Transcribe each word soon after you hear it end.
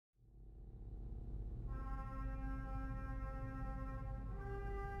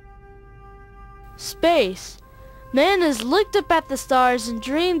Space. Man has looked up at the stars and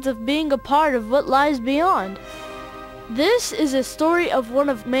dreamed of being a part of what lies beyond. This is a story of one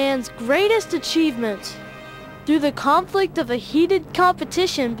of man's greatest achievements. Through the conflict of a heated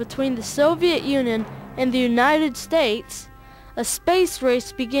competition between the Soviet Union and the United States, a space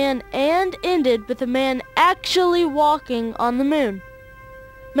race began and ended with a man actually walking on the moon.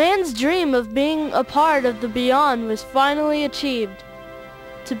 Man's dream of being a part of the beyond was finally achieved.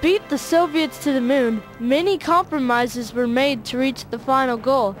 To beat the Soviets to the moon, many compromises were made to reach the final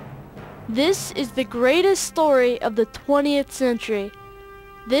goal. This is the greatest story of the 20th century.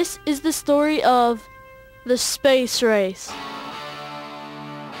 This is the story of the space race.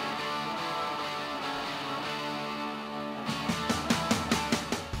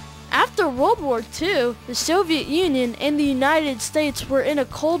 After World War II, the Soviet Union and the United States were in a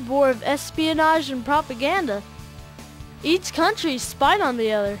Cold War of espionage and propaganda. Each country spied on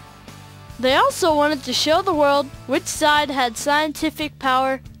the other. They also wanted to show the world which side had scientific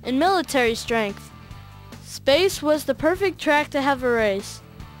power and military strength. Space was the perfect track to have a race.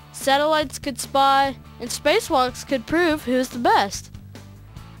 Satellites could spy, and spacewalks could prove who's the best.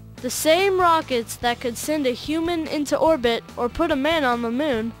 The same rockets that could send a human into orbit or put a man on the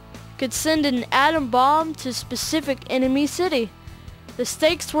moon could send an atom bomb to a specific enemy city. The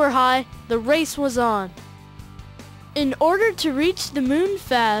stakes were high, the race was on. In order to reach the moon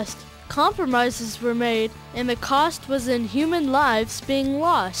fast, compromises were made, and the cost was in human lives being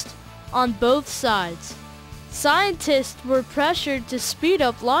lost on both sides. Scientists were pressured to speed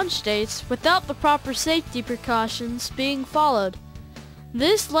up launch dates without the proper safety precautions being followed.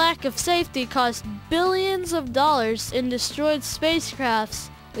 This lack of safety cost billions of dollars in destroyed spacecrafts,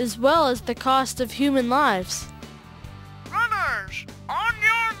 as well as the cost of human lives. Runners, on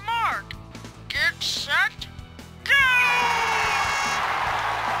your mark, get set, go!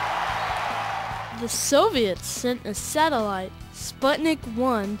 The Soviets sent a satellite, Sputnik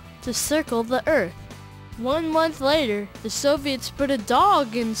 1, to circle the Earth. 1 month later, the Soviets put a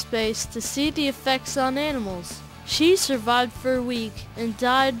dog in space to see the effects on animals. She survived for a week and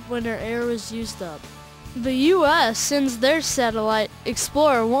died when her air was used up. The US sends their satellite,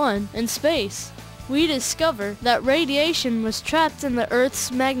 Explorer 1, in space. We discover that radiation was trapped in the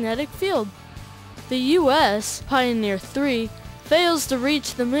Earth's magnetic field. The US, Pioneer 3, fails to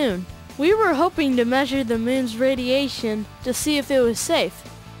reach the moon. We were hoping to measure the moon's radiation to see if it was safe.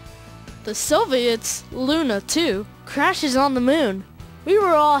 The Soviets, Luna 2, crashes on the moon. We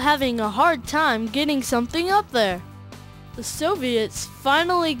were all having a hard time getting something up there. The Soviets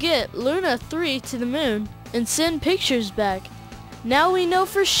finally get Luna 3 to the moon and send pictures back. Now we know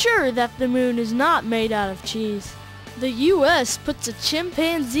for sure that the moon is not made out of cheese. The US puts a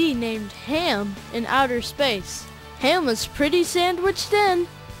chimpanzee named Ham in outer space. Ham was pretty sandwiched in.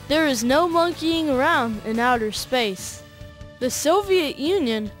 There is no monkeying around in outer space. The Soviet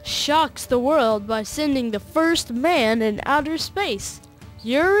Union shocks the world by sending the first man in outer space.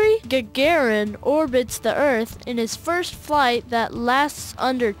 Yuri Gagarin orbits the Earth in his first flight that lasts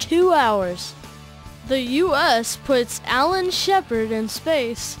under 2 hours. The US puts Alan Shepard in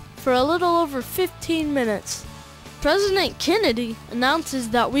space for a little over 15 minutes. President Kennedy announces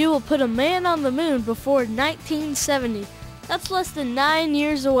that we will put a man on the moon before 1970. That's less than 9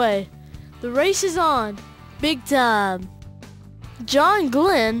 years away. The race is on. Big time. John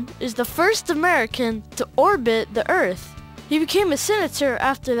Glenn is the first American to orbit the Earth. He became a senator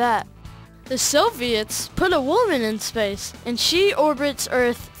after that. The Soviets put a woman in space, and she orbits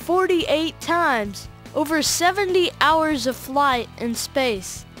Earth 48 times. Over 70 hours of flight in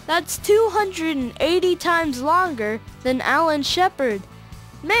space. That's 280 times longer than Alan Shepard.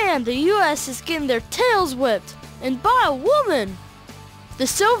 Man, the US is getting their tails whipped, and by a woman! The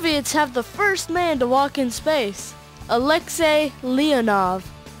Soviets have the first man to walk in space, Alexei Leonov.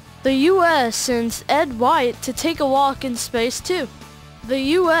 The US sends Ed White to take a walk in space too. The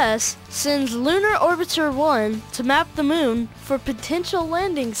US sends Lunar Orbiter 1 to map the moon for potential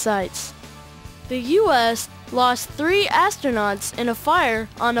landing sites. The US lost 3 astronauts in a fire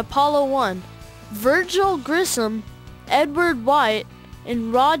on Apollo 1. Virgil Grissom, Edward White,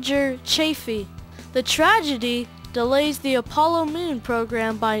 and Roger Chaffee. The tragedy delays the Apollo moon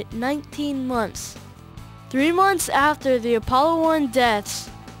program by 19 months. 3 months after the Apollo 1 deaths,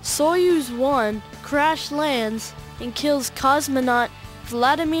 Soyuz 1 crash lands and kills cosmonaut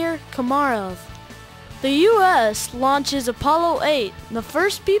Vladimir Komarov. The US launches Apollo 8, the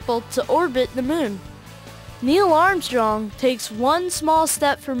first people to orbit the moon. Neil Armstrong takes 1 small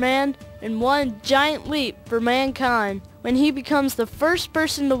step for man and 1 giant leap for mankind when he becomes the first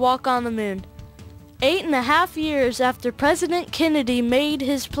person to walk on the moon. 8.5 years after President Kennedy made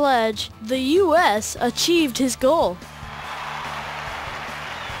his pledge, the U.S. achieved his goal.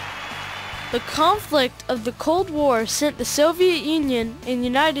 The conflict of the Cold War sent the Soviet Union and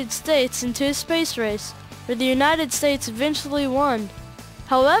United States into a space race, where the United States eventually won.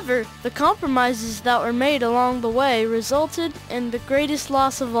 However, the compromises that were made along the way resulted in the greatest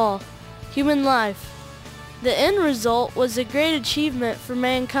loss of all, human life. The end result was a great achievement for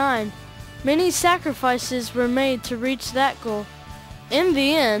mankind. Many sacrifices were made to reach that goal. In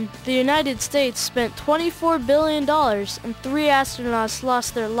the end, the United States spent $24 billion and 3 astronauts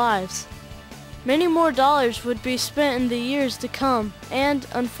lost their lives. Many more dollars would be spent in the years to come, and,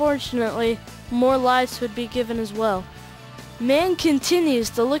 unfortunately, more lives would be given as well. Man continues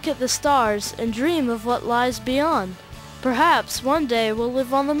to look at the stars and dream of what lies beyond. Perhaps one day we'll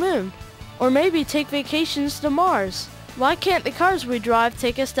live on the moon, or maybe take vacations to Mars. Why can't the cars we drive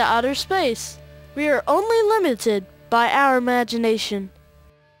take us to outer space? We are only limited by our imagination.